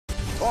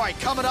All right,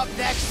 coming up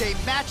next, a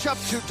matchup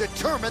to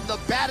determine the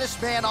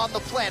baddest man on the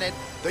planet.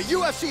 The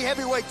UFC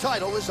heavyweight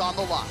title is on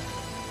the line.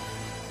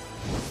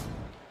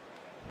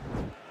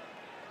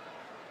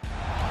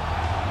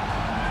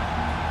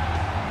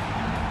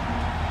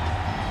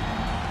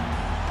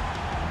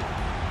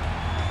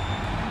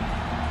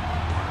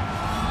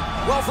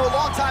 Well, for a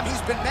long time,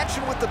 he's been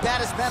mentioned with the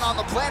baddest men on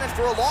the planet.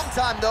 For a long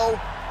time, though,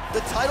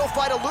 the title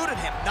fight eluded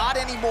him. Not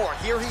anymore.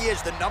 Here he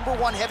is, the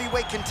 #1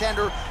 heavyweight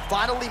contender,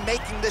 finally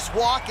making this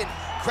walk and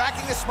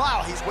cracking a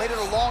smile. He's waited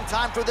a long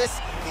time for this.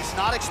 He's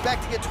not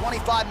expecting a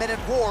 25-minute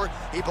war.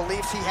 He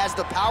believes he has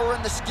the power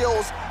and the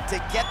skills to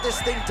get this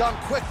thing done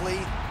quickly.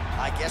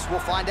 I guess we'll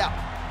find out.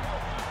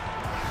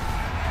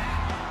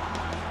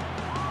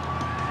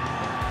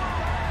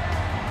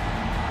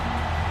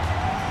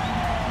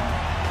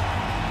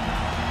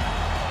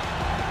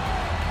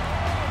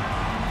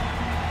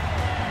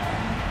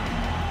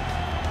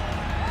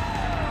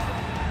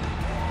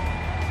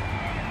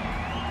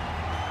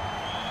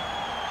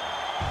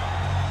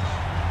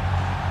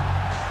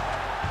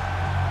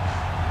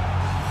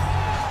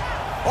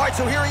 All right,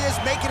 so here he is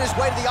making his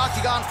way to the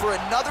octagon for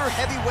another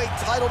heavyweight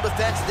title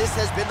defense. This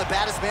has been the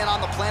baddest man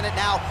on the planet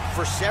now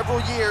for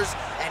several years,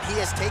 and he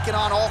has taken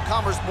on all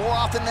comers more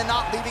often than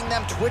not, leaving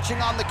them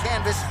twitching on the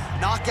canvas.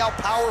 Knockout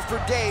power for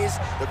days.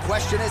 The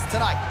question is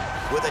tonight,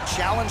 with a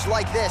challenge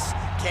like this,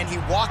 can he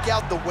walk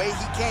out the way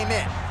he came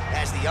in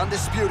as the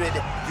undisputed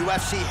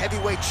UFC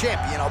heavyweight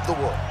champion of the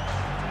world?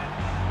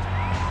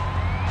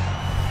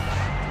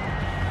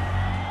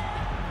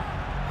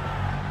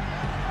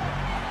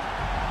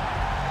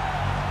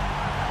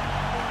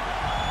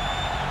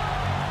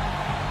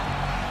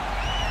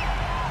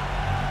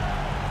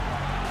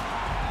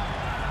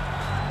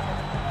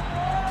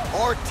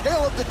 Our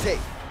tale of the tape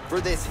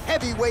for this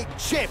heavyweight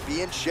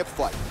championship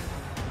fight.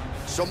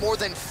 So more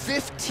than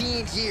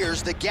 15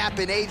 years, the gap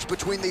in age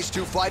between these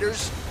two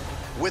fighters,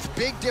 with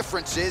big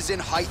differences in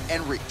height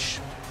and reach.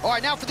 All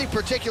right, now for the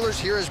particulars,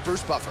 here is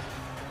Bruce Buffer.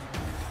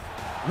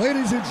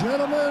 Ladies and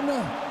gentlemen,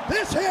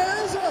 this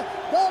is the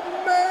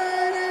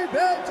main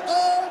event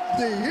of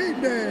the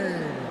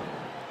evening.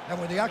 And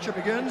when the action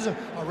begins,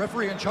 our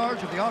referee in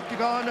charge of the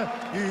octagon,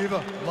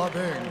 Yves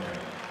Lavigne.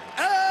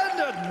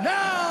 And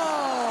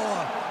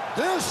now,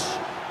 this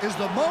is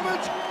the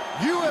moment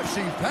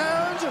UFC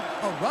fans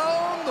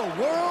around the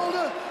world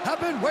have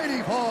been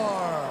waiting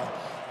for.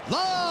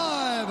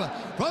 Live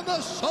from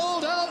the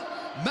sold-out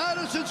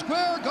Madison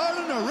Square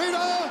Garden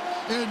Arena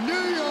in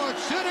New York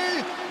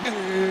City,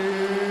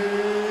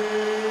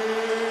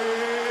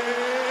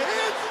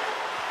 it's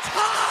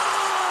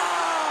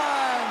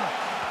time!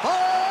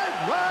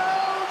 5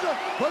 rounds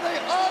for the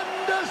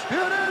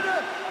undisputed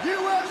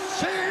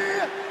UFC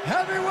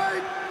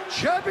Heavyweight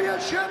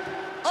Championship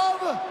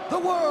of the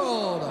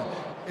world.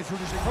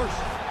 Introducing first,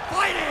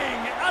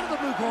 fighting out of the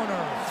blue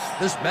corner.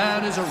 This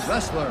man is a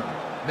wrestler,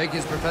 making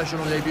his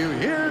professional debut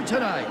here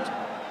tonight.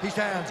 He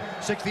stands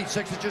 6 feet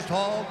 6 inches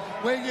tall,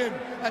 weighing in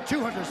at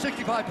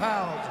 265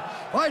 pounds.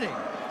 Fighting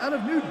out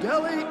of New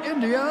Delhi,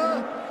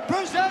 India,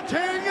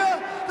 presenting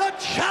the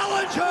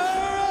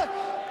challenger,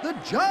 the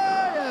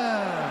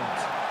Giant.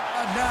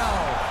 And now,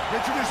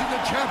 introducing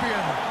the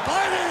champion,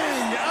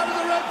 fighting out of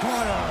the red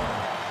corner.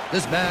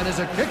 This man is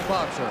a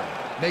kickboxer,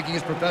 making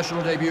his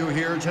professional debut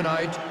here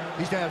tonight.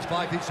 He stands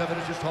 5 feet 7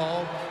 inches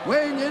tall,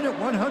 weighing in at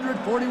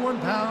 141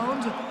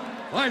 pounds,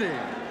 fighting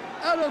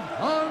out of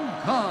Hong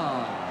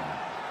Kong.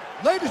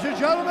 Ladies and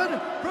gentlemen,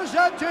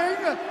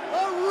 presenting the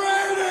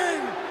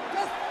reigning,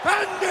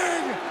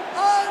 defending,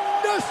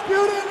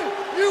 undisputed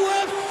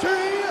UFC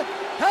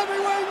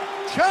heavyweight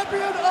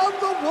champion of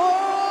the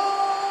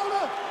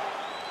world,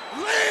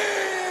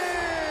 Lee!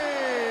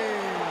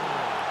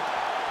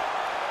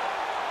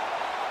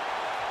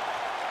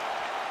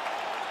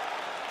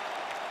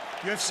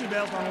 UFC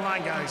belt on the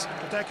line, guys.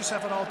 Protect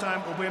yourself at all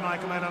time, obey my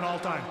command at all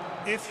time.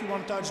 If you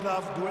want to touch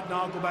love, do it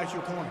now, go back to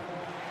your corner.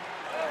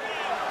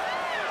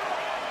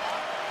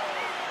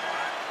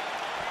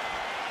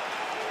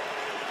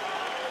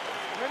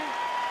 Ready?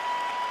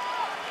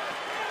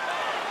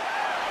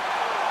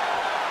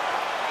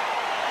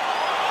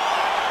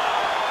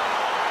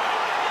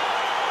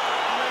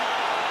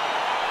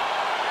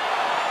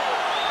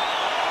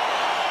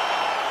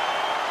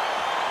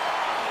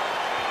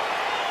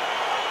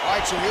 All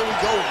right, so here we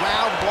go,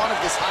 round one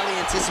of this highly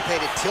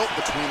anticipated tilt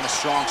between the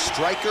strong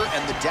striker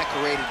and the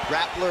decorated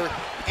grappler.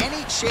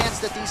 Any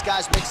chance that these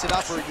guys mix it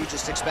up, or are you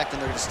just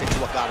expecting they're going to stick to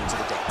what got them to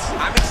the dance?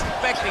 I'm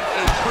expecting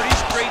a pretty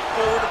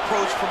straightforward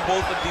approach from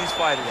both of these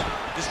fighters.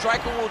 The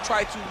striker will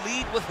try to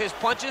lead with his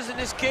punches and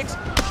his kicks,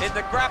 and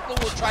the grappler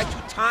will try to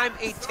time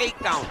a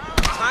takedown,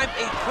 time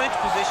a clinch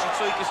position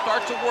so he can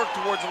start to work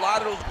towards a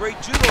lot of those great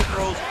judo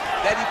throws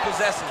that he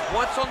possesses.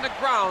 Once on the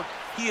ground,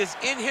 he is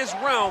in his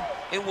realm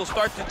and will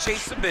start to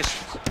chase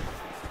submissions.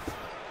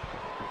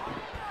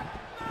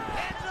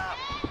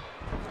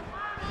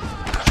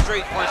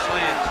 Straight punch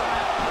lands.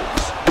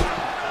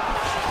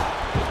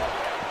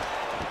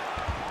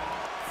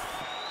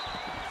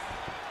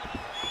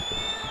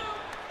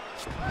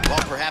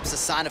 Well, perhaps perhaps a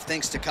sign of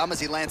things to come as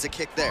he lands a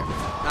kick there.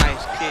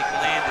 Nice kick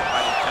landed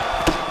by the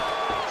gentleman.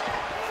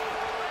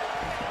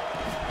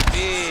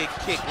 Big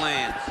kick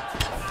lands.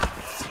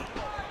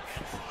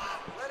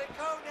 Let it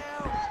go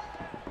now.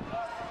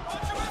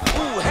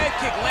 Ooh, head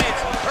kick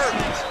lands. He hurt.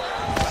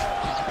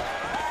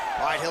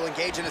 All right, he'll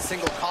engage in a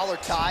single collar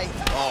tie.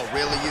 Oh,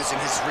 really using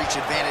his reach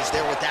advantage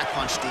there with that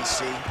punch,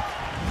 DC.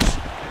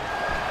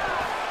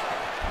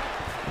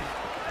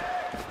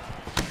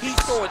 He's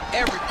throwing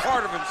every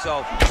part of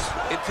himself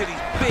into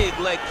these big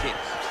leg kicks.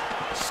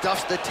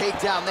 Stuffs the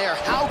takedown there.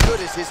 How good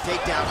is his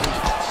takedown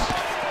defense?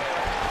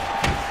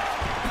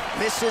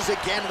 Misses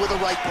again with a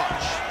right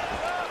punch.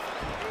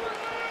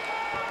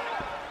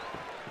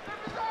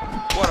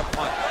 What a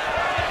punch.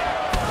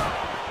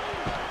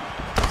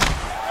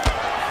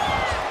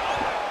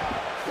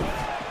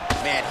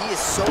 Man, he is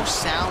so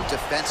sound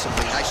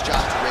defensively. Nice job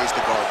to raise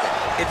the guard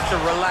there. It's the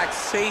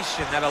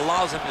relaxation that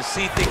allows him to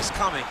see things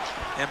coming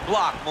and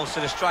block most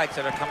of the strikes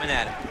that are coming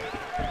at him.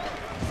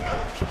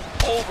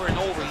 Over and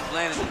over, he's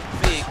landing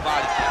these big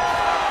body kicks.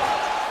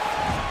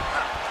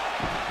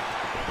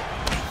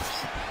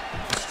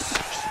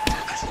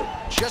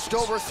 Just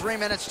over 3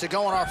 minutes to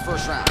go in our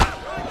first round.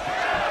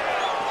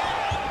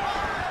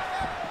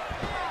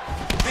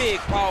 Big,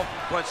 powerful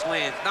punch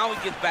lands. Now he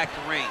gets back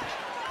to range.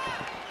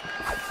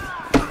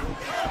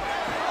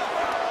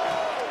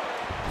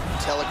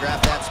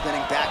 Telegraph that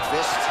spinning back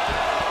fist.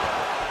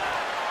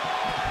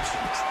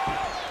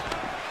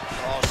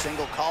 Oh,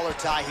 single collar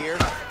tie here.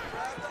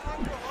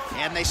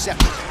 And they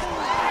separate.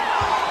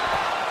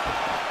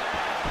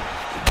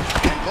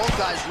 And both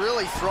guys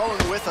really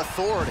throwing with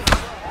authority.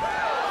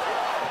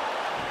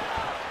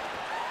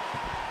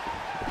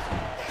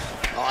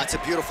 Oh, that's a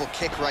beautiful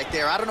kick right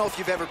there. I don't know if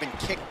you've ever been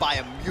kicked by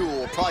a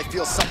mule. Probably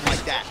feels something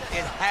like that.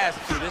 It has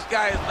to. This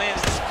guy is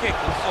landing this kick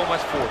with so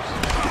much force.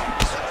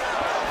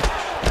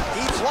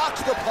 He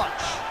blocks the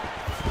punch.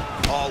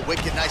 Oh,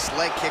 wicked nice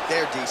leg kick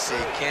there, DC.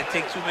 Can't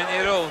take too many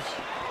of those.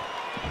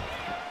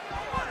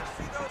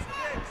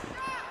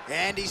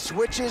 And he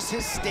switches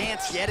his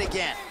stance yet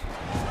again.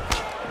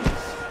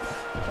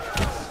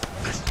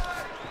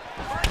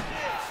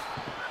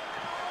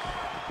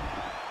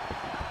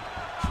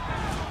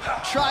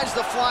 Tries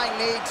the flying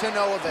knee to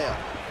no avail.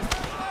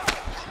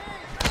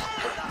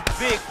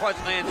 Big punch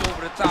lands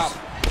over the top.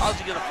 How's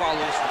he gonna follow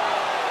this one?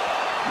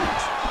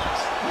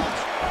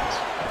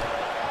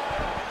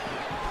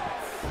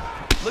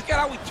 Look at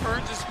how he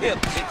turns his hip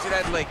into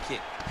that leg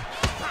kick.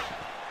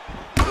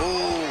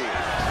 Ooh.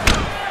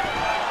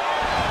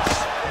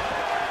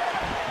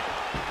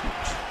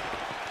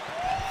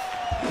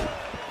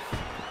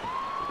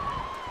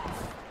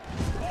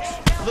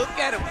 Look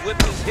at him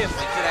whip his hip into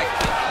that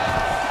kick.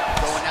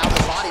 Going out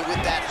the body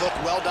with that hook.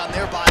 Well done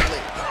there by Lee.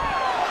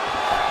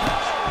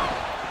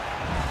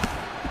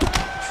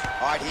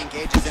 All right, he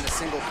engages in a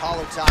single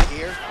collar tie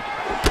here.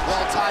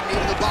 Well-timed knee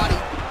to the body.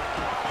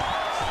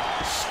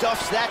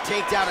 Stuffs that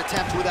takedown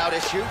attempt without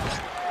issue.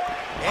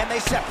 And they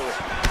separate.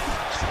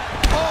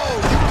 Oh,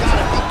 you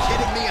gotta be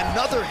kidding me.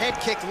 Another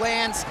head kick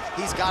lands.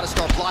 He's gotta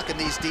start blocking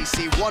these,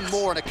 DC. One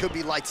more and it could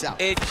be lights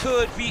out. It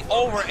could be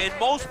over, and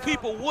most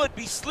people would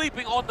be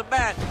sleeping on the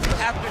mat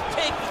after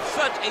taking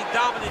such a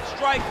dominant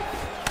strike.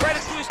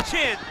 Credit to his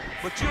chin,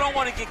 but you don't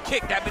want to get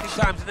kicked that many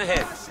times in the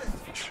head.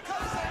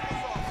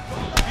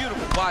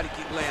 Beautiful body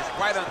kick lands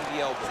right under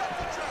the elbow.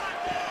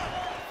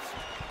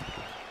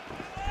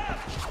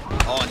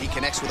 Oh, and he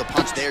connects with a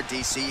punch there,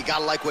 DC. You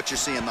gotta like what you're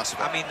seeing thus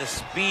far. I mean, the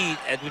speed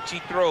at which he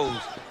throws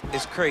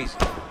is crazy.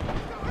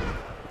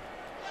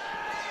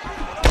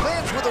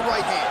 Lands with a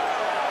right hand.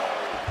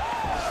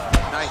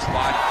 Nice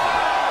body kick.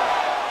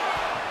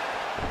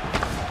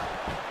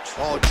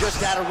 Oh,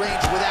 just out of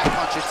range with that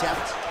punch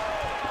attempt.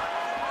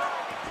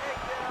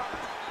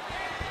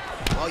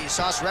 Well, you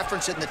saw us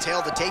reference it in the tail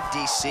of the tape,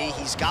 DC.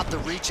 He's got the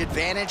reach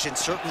advantage and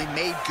certainly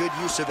made good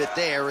use of it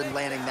there in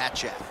landing that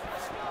jab.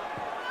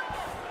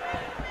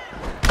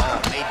 Oh,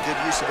 made good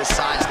use of his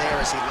size there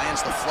as he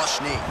lands the flush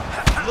knee.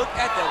 Look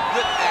at the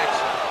whip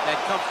action that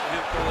comes from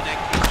him throwing that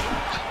kick.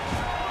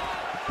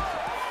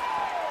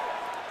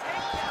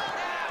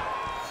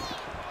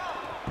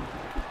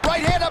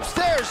 Right hand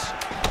upstairs.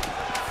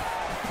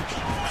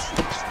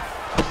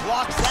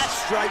 Blocks that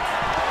strike.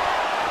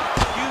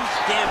 Huge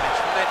damage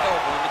from that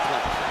elbow in the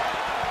clinch.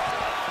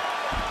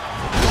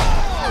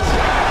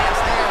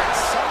 Lands there, and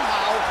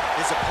somehow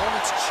his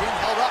opponent's chin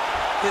held up.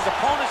 His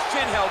opponent's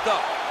chin held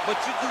up, but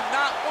you do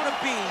not want to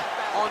be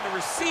on the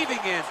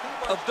receiving end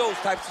of those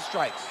types of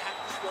strikes.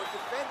 Start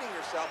defending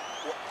yourself,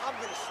 well, I'm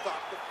going to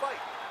stop the fight.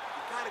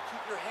 You got to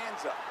keep your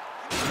hands up.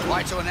 All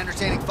right, so an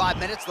entertaining 5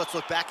 minutes. Let's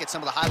look back at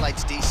some of the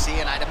highlights, DC,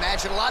 and I'd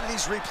imagine a lot of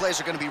these replays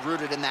are going to be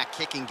rooted in that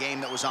kicking game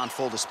that was on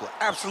full display.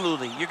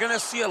 Absolutely. You're going to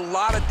see a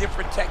lot of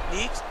different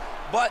techniques,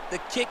 but the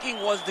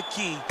kicking was the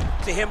key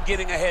to him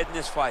getting ahead in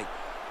this fight.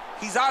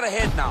 He's out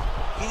ahead now.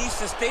 He needs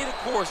to stay the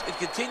course and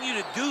continue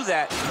to do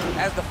that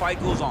as the fight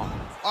goes on.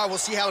 All right, we'll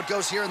see how it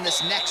goes here in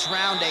this next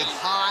round. A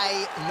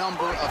high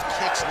number of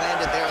kicks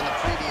landed there in the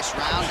previous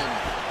round, and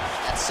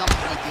that's some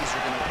point these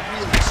are going to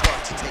really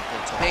start to take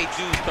their toll. They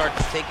do start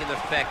to take an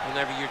effect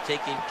whenever you're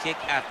taking kick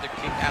after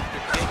kick after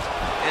kick.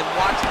 And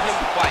watching him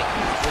fight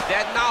with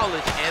that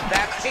knowledge and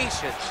that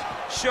patience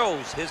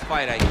shows his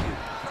fight IQ.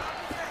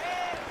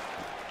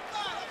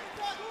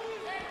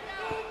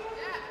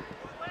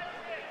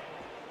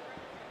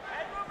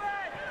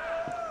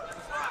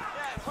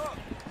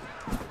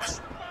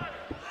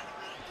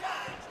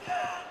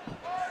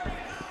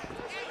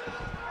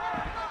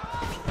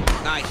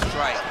 Nice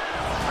strike.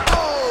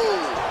 Oh!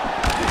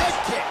 Head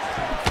kick.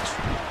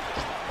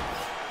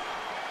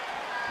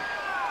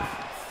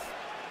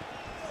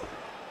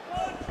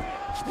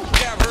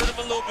 Jab hurt him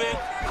a little bit.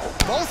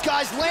 Both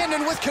guys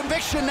landing with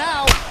conviction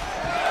now.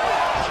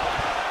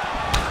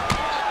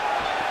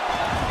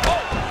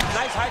 Oh,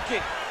 nice high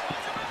kick.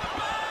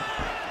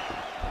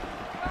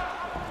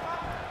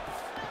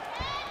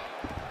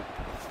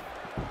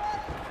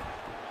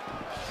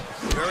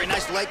 Very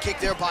nice leg kick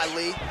there by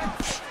Lee.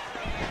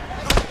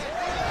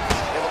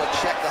 Able to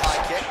check the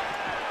high kick.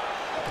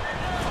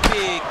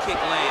 Big kick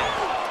land.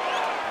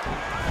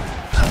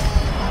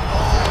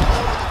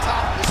 Over the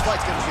top. This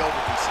fight's going to be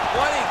over, DC.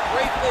 What a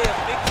great way of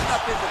mixing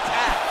up his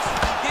attacks.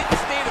 He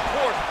didn't stay the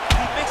course.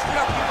 He mixed it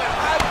up. He went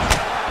high, he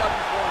went up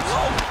before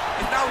low,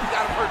 and now he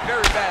got him hurt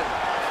very badly.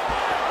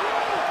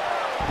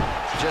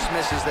 Just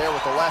misses there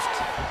with the left.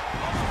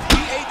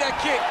 He ate that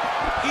kick.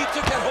 He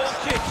took that whole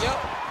kick, yep.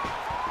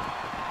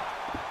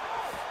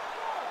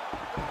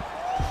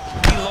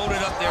 He loaded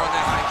up there on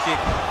that high kick.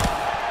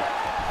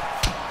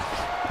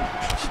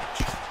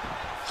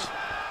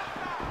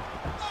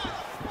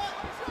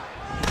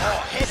 Oh,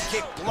 head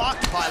kick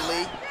blocked by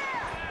Lee.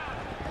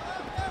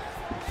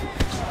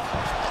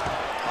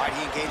 All right,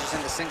 he engages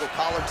in the single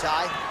collar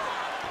tie.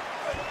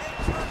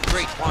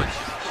 Great punch.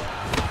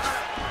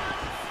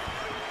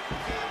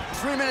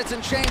 3 minutes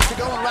and change to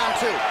go in round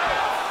 2.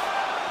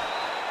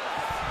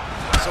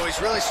 So he's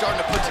really starting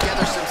to put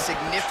together some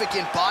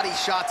significant body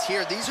shots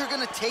here. These are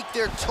going to take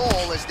their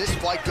toll as this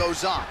fight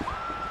goes on.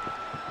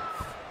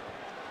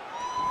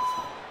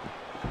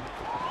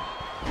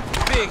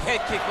 Big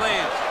head kick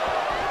lands.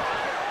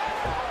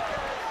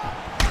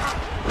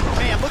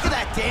 Man, look at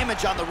that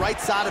damage on the right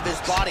side of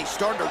his body.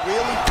 Starting to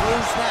really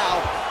bruise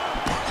now.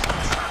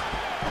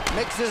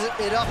 Mixes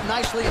it up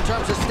nicely in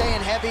terms of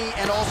staying heavy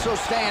and also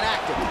staying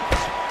active.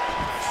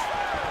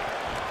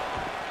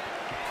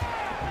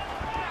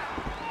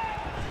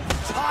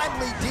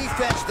 Timely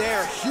defense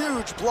there.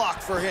 Huge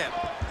block for him.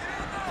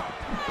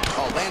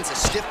 Oh, lands a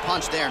stiff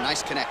punch there.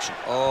 Nice connection.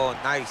 Oh,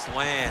 nice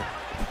land.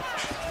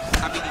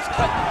 I mean, he's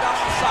cutting down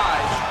the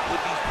sides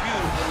with these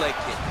beautiful leg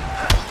kicks.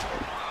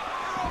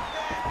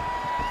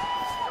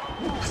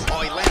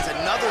 Oh, he lands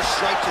another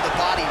strike to the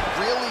body,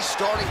 really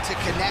starting to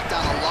connect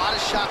on a lot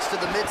of shots to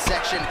the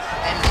midsection,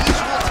 and these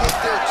will take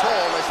their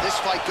toll as this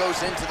fight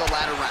goes into the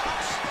latter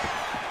rounds.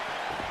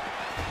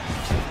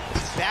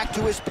 He's back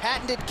to his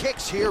patented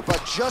kicks here,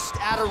 but just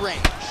out of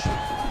range.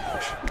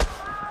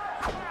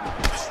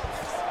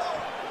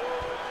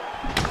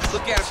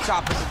 Look at him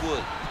chopping the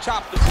wood.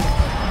 Chop the wood.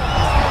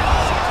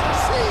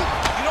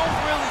 You don't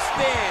really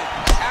stand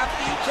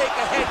after you take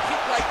a head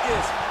kick like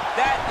this.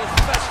 That is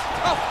such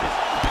toughness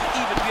to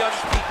even be on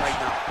his feet right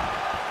now.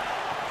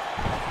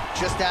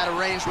 Just out of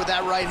range with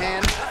that right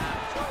hand.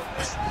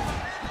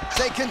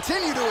 They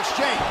continue to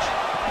exchange.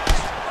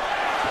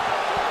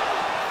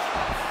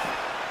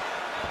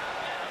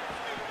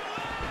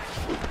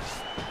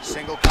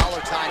 Single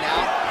collar tie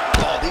now.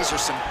 Oh, these are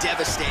some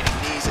devastating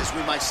knees, as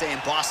we might say in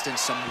Boston,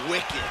 some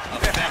wicked,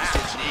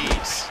 effective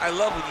knees. I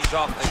love when you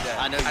talk like that.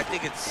 I know I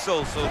think it's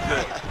so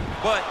good.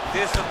 But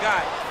there's some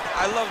guy.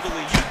 I love the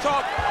way you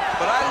talk,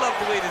 but I love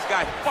the way this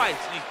guy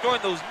fights. And he's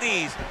throwing those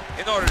knees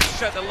in order to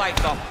shut the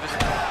lights off of his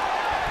head.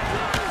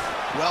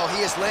 Well,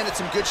 he has landed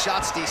some good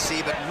shots,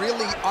 DC, but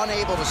really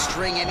unable to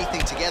string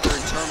anything together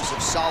in terms of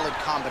solid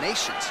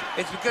combinations.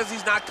 It's because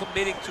he's not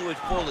committing to it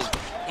fully.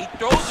 He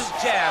throws his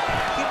jab.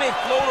 He may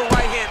float a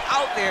right hand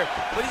out there,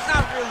 but he's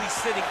not really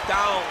sitting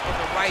down on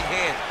the right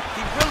hand.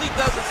 He really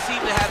doesn't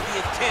seem to have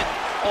the intent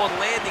on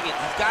landing it.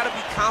 He's got to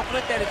be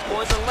confident that it's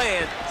going to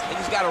land, and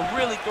he's got to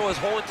really throw his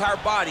whole entire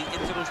body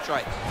into those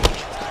strikes.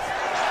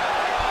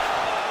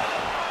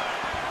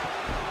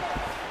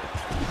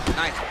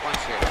 Nice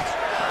punch here.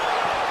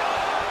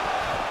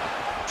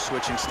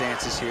 Switching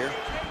stances here.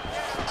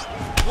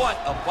 What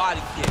a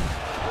body kick.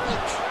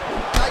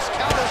 Nice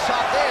counter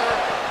shot there.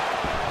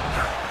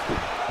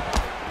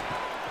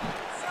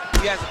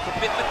 He has a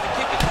commitment to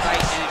kicking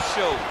tonight, and it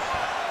shows.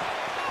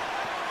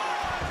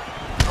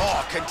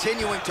 Oh,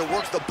 continuing to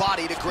work the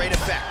body to great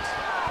effect.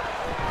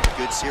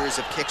 Good series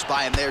of kicks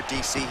by him there,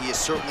 DC. He has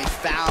certainly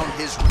found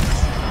his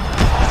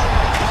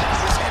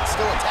head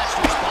still attached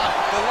to his body.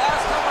 The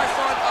last time I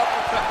saw an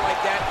uppercut like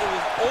that, it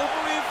was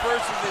Overeem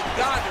versus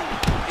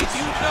Ngannou. And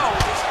you know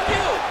they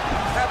still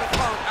haven't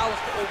found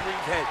Alistair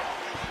Overeem's head.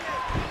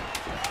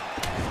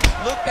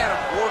 Look at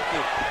him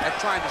working at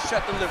trying to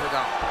shut the liver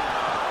down.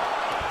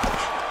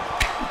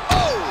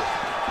 Oh!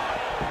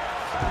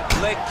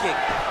 Leg kick.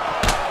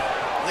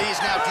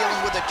 Lee's now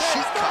dealing with a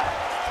cheek cut.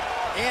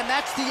 And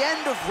that's the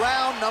end of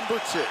round number 2.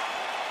 Nice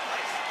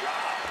job.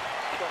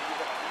 You're gonna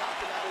knock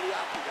him out of the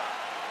octagon.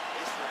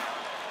 This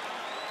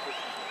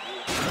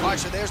round. All right,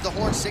 so there's the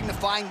horn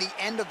signifying the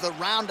end of the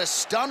round. A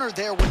stunner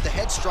there with the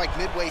head strike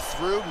midway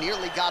through.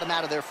 Nearly got him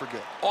out of there for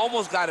good.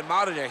 Almost got him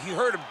out of there. He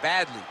hurt him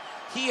badly.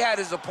 He had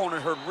his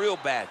opponent hurt real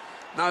bad.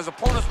 Now his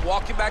opponent's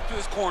walking back to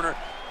his corner.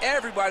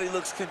 Everybody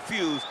looks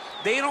confused.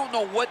 They don't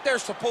know what they're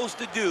supposed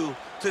to do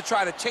to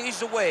try to change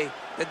the way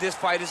that this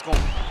fight is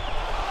going.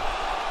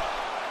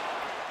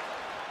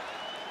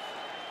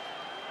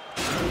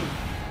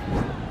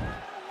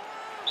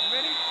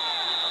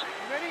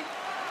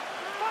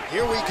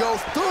 Here we go,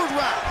 third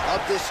round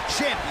of this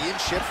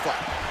championship fight.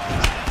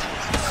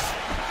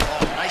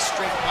 Oh, nice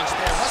straight punch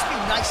there. Must be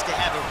nice to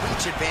have a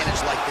reach advantage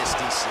like this,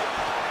 DC.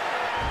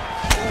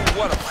 Ooh,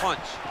 what a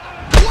punch.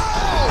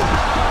 Whoa!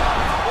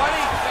 What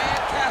a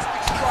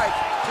fantastic strike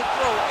to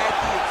throw at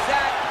the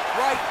exact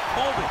right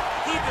moment.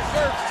 He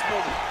deserves this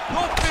moment.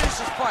 Don't finish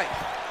this fight.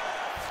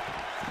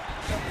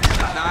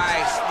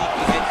 Nice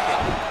sneaky head kick.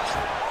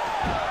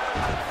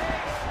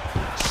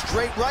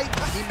 Straight right,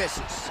 he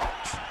misses.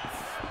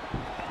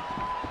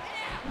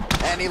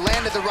 And he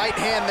landed the right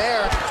hand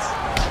there.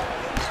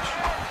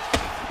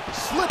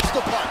 Slips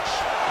the punch.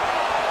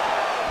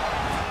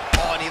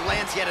 Oh, and he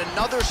lands yet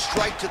another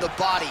strike to the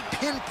body.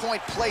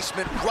 Pinpoint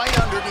placement right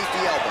underneath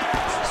the elbow.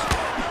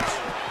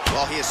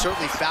 Well, he has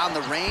certainly found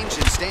the range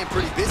and staying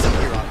pretty busy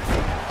here on the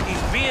field. He's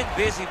being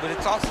busy, but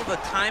it's also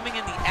the timing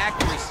and the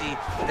accuracy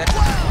that...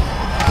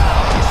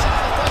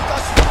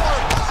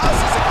 How's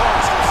his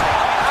opponent's gonna say?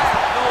 I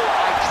have no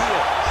idea.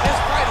 This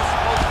fight is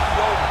supposed to be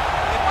over.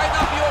 It might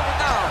not be over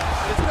now,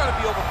 but it's going to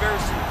be over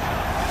very soon.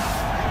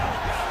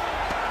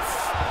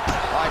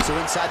 All right, so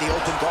inside the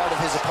open guard of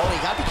his opponent.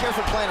 You got to be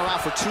careful playing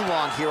around for too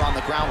long here on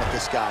the ground with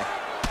this guy.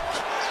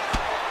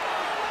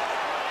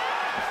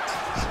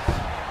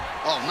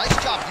 Oh, nice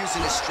job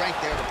using his strength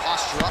there to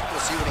posture up. We'll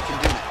see what he can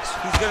do next.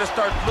 He's going to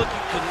start looking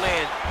to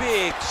land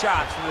big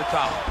shots from the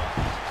top.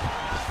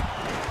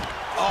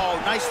 Oh,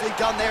 nicely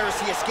done there as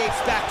he escapes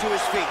back to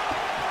his feet.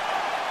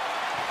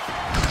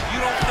 You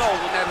don't know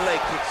when that leg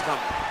kick's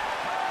coming.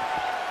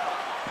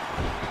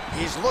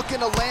 He's looking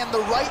to land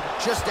the right,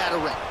 just out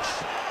of range.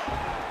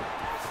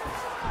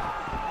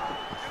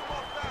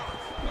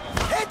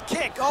 Head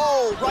kick.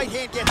 Oh, right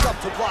hand gets up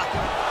to block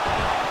it.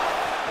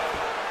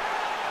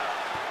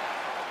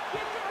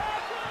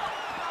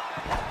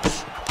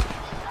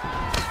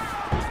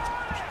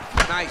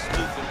 Nice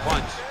looping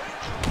punch.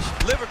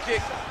 Liver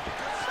kick.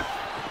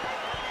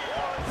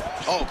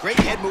 Oh, great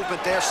head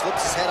movement there.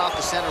 Slips his head off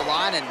the center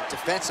line, and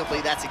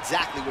defensively, that's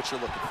exactly what you're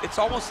looking for. It's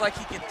almost like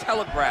he can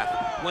telegraph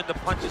when the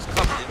punch is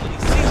coming. And when he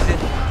sees it,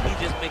 he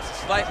just makes a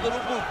slight little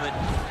movement,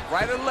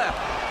 right or left,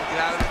 to get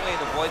out of the way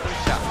and avoid those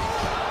shots.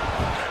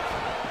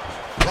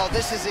 Well,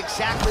 this is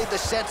exactly the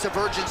sense of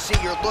urgency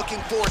you're looking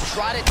for.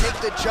 Try to take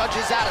the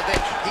judges out of it.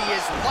 He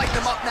is lighting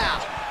them up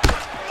now.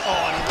 Oh,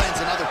 and he lands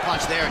another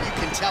punch there, and you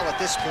can tell at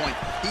this point,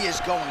 he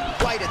is going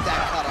right at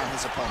that cut on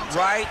his opponent.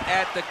 Right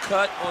at the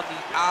cut on the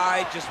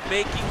eye, just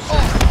making sure.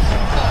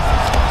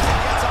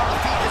 Gets on the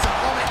feet, his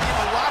opponent in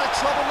a lot of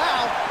trouble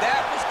now.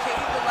 That was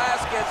Cain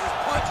Velasquez's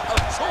punch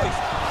of choice.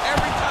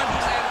 Every time he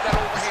landed that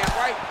overhand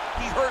right,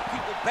 he hurt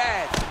people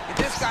bad. And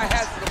this guy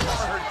has his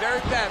opponent hurt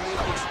very badly.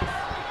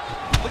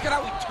 Look at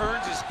how he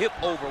turns his hip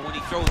over when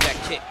he throws that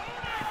kick.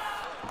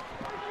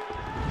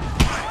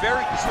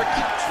 Very tricky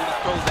when he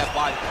throws that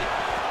body kick.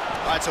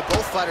 All right, so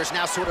both fighters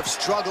now sort of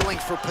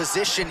struggling for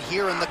position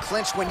here in the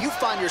clinch. When you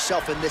find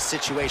yourself in this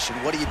situation,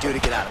 what do you do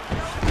to get out of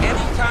it?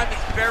 Anytime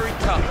it's very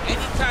tough,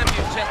 anytime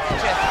you're chest to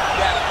chest,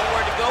 you have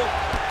nowhere to go,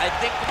 I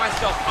think to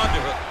myself,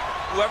 underhook.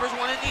 Whoever's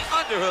winning the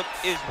underhook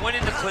is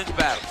winning the clinch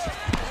battle.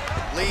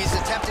 Lee's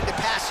attempting to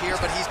pass here,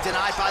 but he's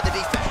denied by the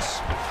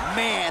defense.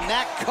 Man,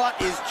 that cut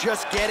is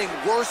just getting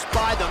worse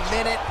by the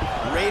minute.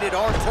 Rated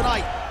R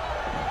tonight.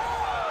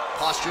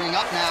 Posturing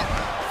up now.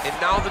 And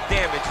now the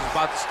damage is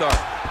about to start.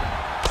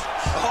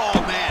 Oh,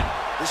 man,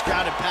 this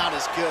ground and pound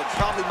is good.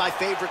 Probably my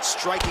favorite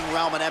striking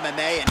realm in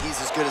MMA, and he's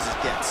as good as it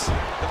gets.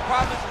 The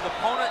problem is his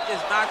opponent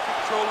is not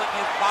controlling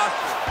his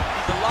posture.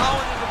 He's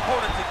allowing his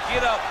opponent to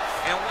get up,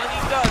 and when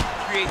he does, he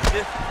creates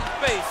distance and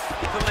space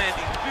to land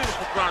these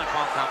beautiful ground and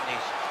pound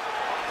combinations.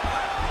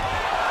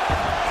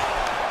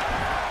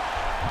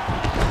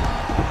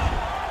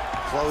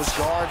 Close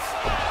guard.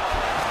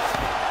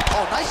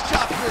 Oh, nice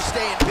job here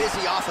staying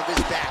busy off of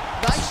his back.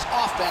 Nice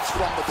offense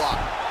from the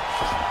block.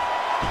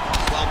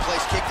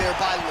 Well-placed kick there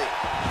by Lee.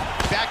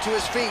 Back to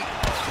his feet.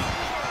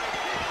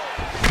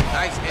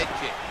 Nice head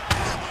kick.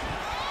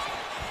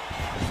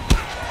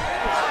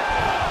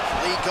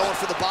 Lee going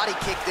for the body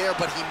kick there,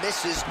 but he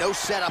misses. No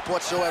setup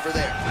whatsoever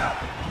there.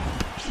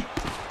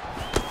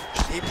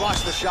 He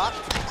blocks the shot.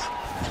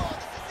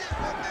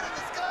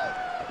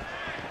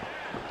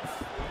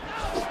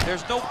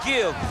 There's no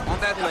give on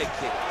that leg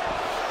kick.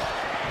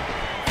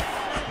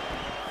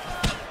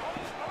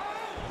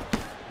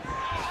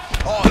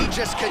 Oh, he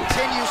just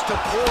continues to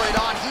pour it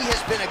on. He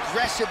has been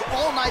aggressive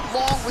all night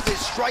long with his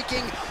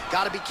striking.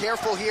 Got to be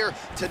careful here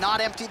to not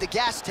empty the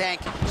gas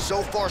tank.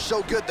 So far,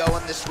 so good, though,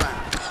 in this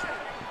round.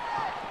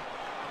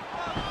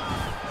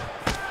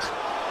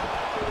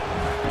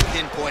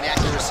 Pinpoint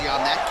accuracy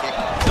on that kick.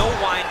 No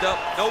wind-up,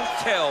 no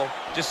tell,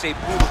 just a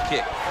brutal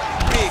kick.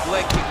 Big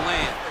leg kick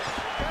land.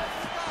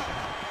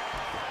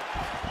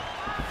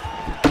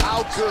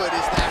 How good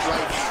is that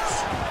right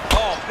hand?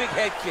 Oh, big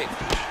head kick.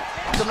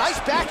 Some nice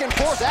back and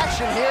forth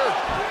action here.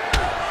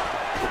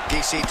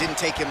 DC, didn't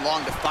take him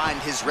long to find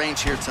his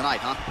range here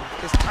tonight, huh?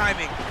 His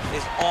timing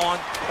is on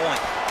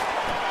point.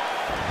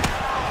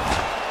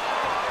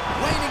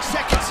 Waning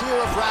seconds here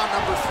of round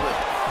number 3.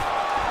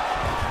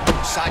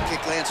 Side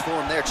kick lands for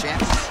him there,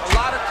 champ. A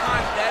lot of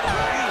times that is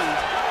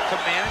used to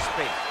manage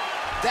space.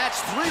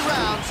 That's 3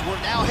 rounds. We're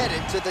now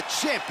headed to the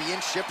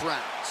championship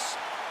rounds.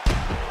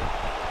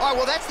 All right,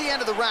 well, that's the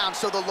end of the round,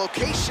 so the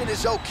location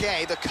is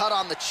okay, the cut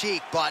on the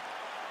cheek, but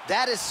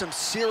that is some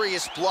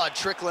serious blood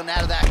trickling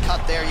out of that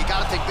cut there. You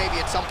got to think maybe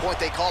at some point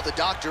they call the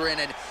doctor in,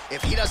 and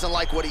if he doesn't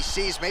like what he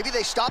sees, maybe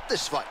they stop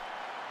this fight.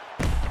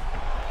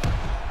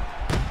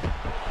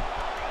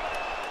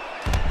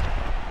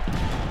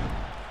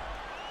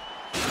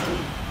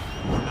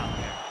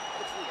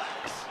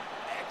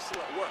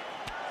 Excellent work.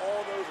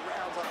 All those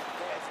rounds on the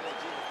pads that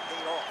you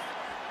paid off.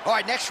 All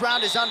right, next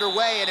round is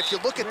underway, and if you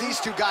look at these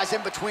two guys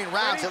in between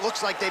rounds, it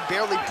looks like they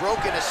barely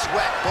broken a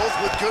sweat, both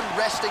with good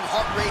resting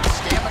heart rate,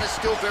 stamina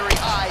still very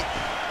high,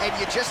 and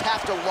you just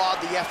have to laud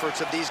the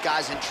efforts of these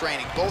guys in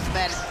training. Both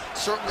men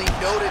certainly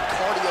noted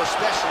cardio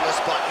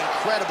specialists, but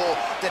incredible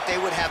that they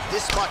would have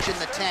this much in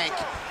the tank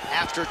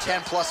after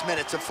 10-plus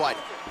minutes of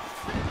fighting.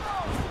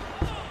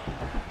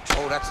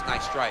 Oh, that's a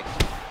nice strike.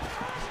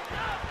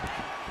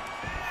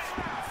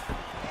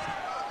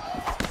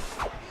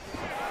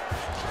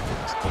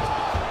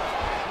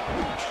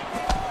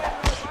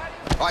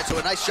 All right, so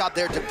a nice job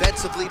there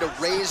defensively to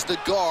raise the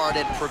guard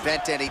and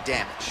prevent any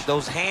damage.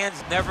 Those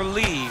hands never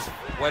leave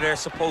where they're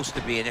supposed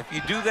to be, and if you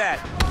do that,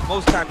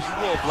 most times you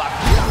will block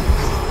the shot.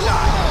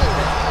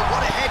 Oh,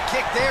 what a head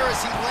kick there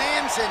as he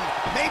lands, and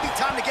maybe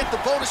time to get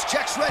the bonus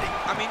checks ready.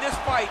 I mean, this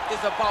fight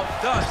is about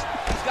done.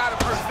 He's got him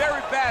hurt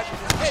very bad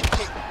with his head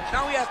kick.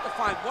 Now he has to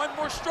find one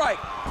more strike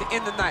to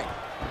end the night.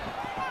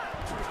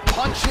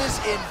 Punches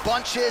in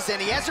bunches,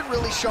 and he hasn't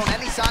really shown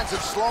any signs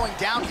of slowing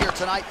down here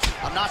tonight.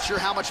 I'm not sure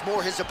how much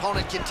more his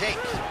opponent can take.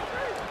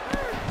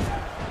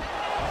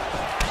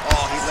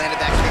 Oh, he landed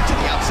that kick to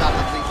the outside of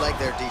the lead leg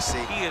there, DC.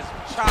 He is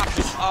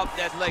chopping up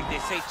that leg. They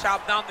say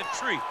chop down the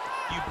tree.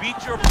 You beat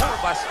your opponent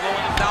by slowing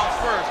him down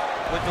first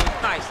with those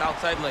nice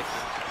outside leg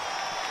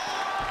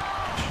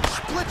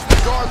kicks. Splits the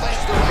guard,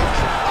 lands the right.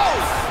 Oh!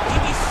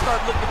 He needs to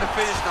start looking to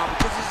finish now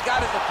because he's got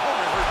his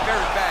opponent hurt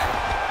very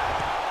bad.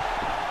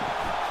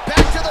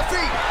 Back to the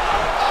feet. Oh!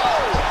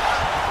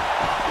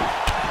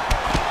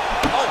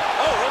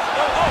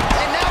 Oh!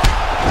 And now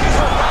He's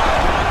hurt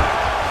bad.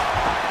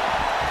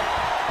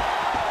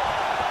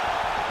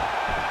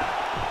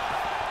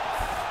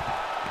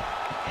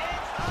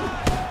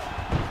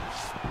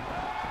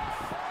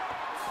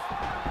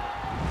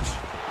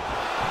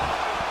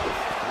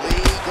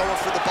 Lee going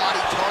for the body,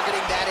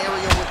 targeting that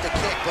area with the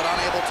kick, but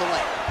unable to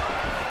land.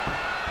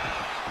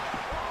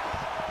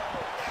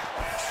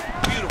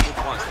 Beautiful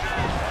punch.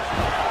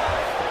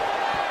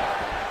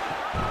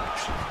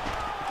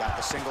 Got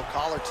the single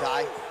collar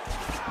tie,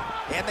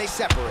 and they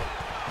separate.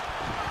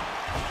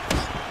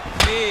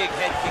 Big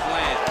head kick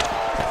land.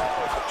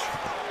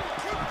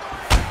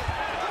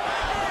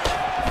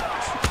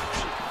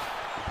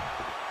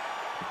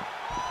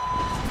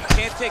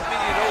 Can't take many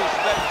of those, you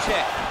better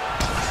check.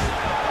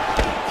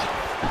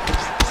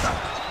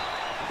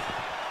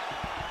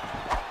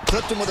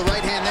 Flipped him with the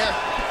right hand there.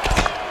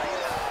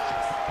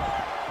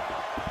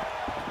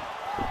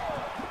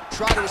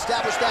 Try to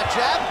establish that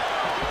jab.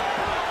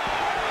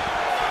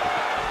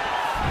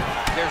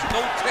 There's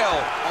no tell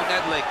on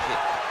that leg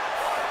kick.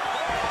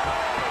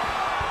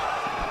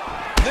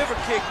 Liver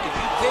kick, if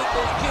you take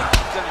those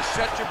kicks, it's gonna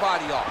shut your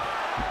body off.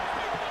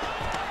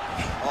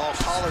 Oh,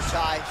 collar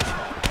tie.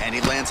 And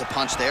he lands a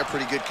punch there.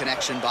 Pretty good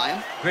connection by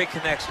him. Great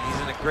connection. He's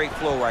in a great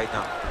flow right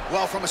now.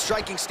 Well, from a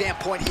striking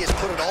standpoint, he has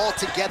put it all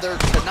together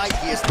tonight.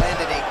 He has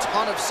landed a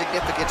ton of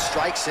significant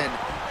strikes, and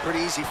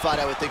pretty easy fight,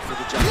 I would think, for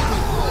the judges. He's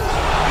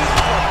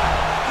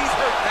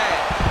hurt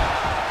bad.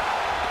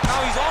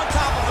 Now he's on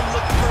top of him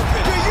looking for a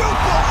finish. Do you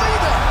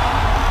believe it?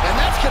 And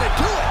that's going to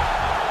do it.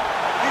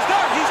 He's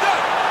done. He's done.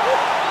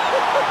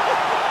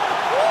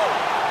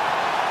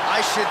 I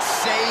should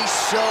say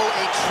so.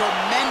 A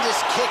tremendous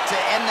kick to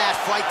end that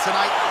fight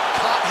tonight.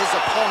 Caught his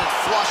opponent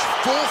flush,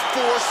 full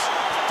force,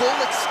 full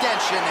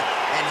extension,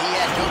 and he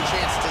had no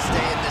chance to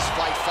stay in this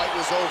fight. Fight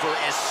was over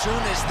as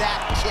soon as that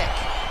kick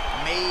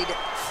made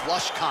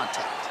flush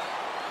contact.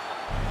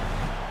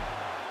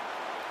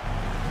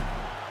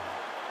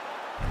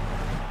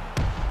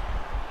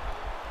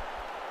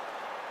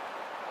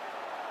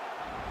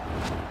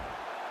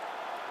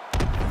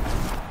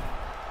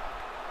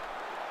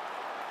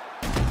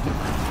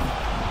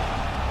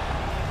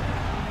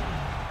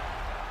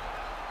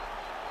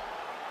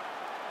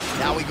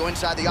 Now we go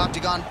inside the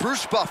octagon.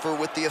 Bruce Buffer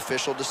with the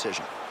official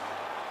decision.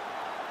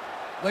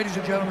 Ladies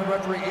and gentlemen,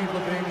 referee Yves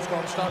Levine has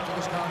called a stop to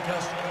this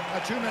contest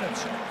at 2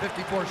 minutes,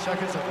 54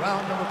 seconds of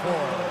round number 4.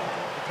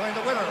 Declaring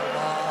the winner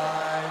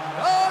by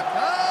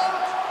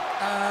knockout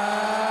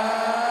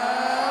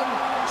and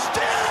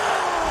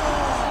still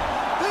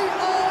the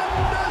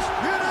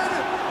undisputed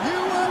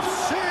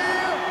UFC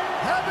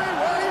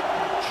heavyweight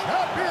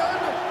champion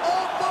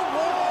of the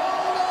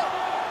world,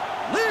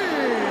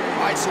 Lee.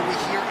 All right, so we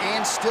hear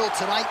and still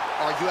tonight,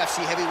 our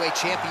UFC heavyweight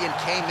champion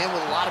came in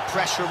with a lot of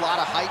pressure, a lot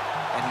of hype,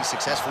 and he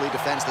successfully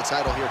defends the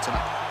title here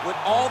tonight. With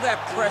all that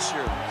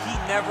pressure, he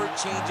never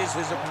changes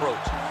his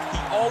approach. He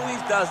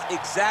always does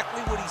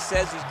exactly what he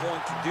says he's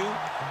going to do,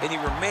 and he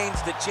remains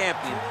the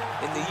champion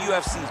in the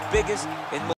UFC's biggest and most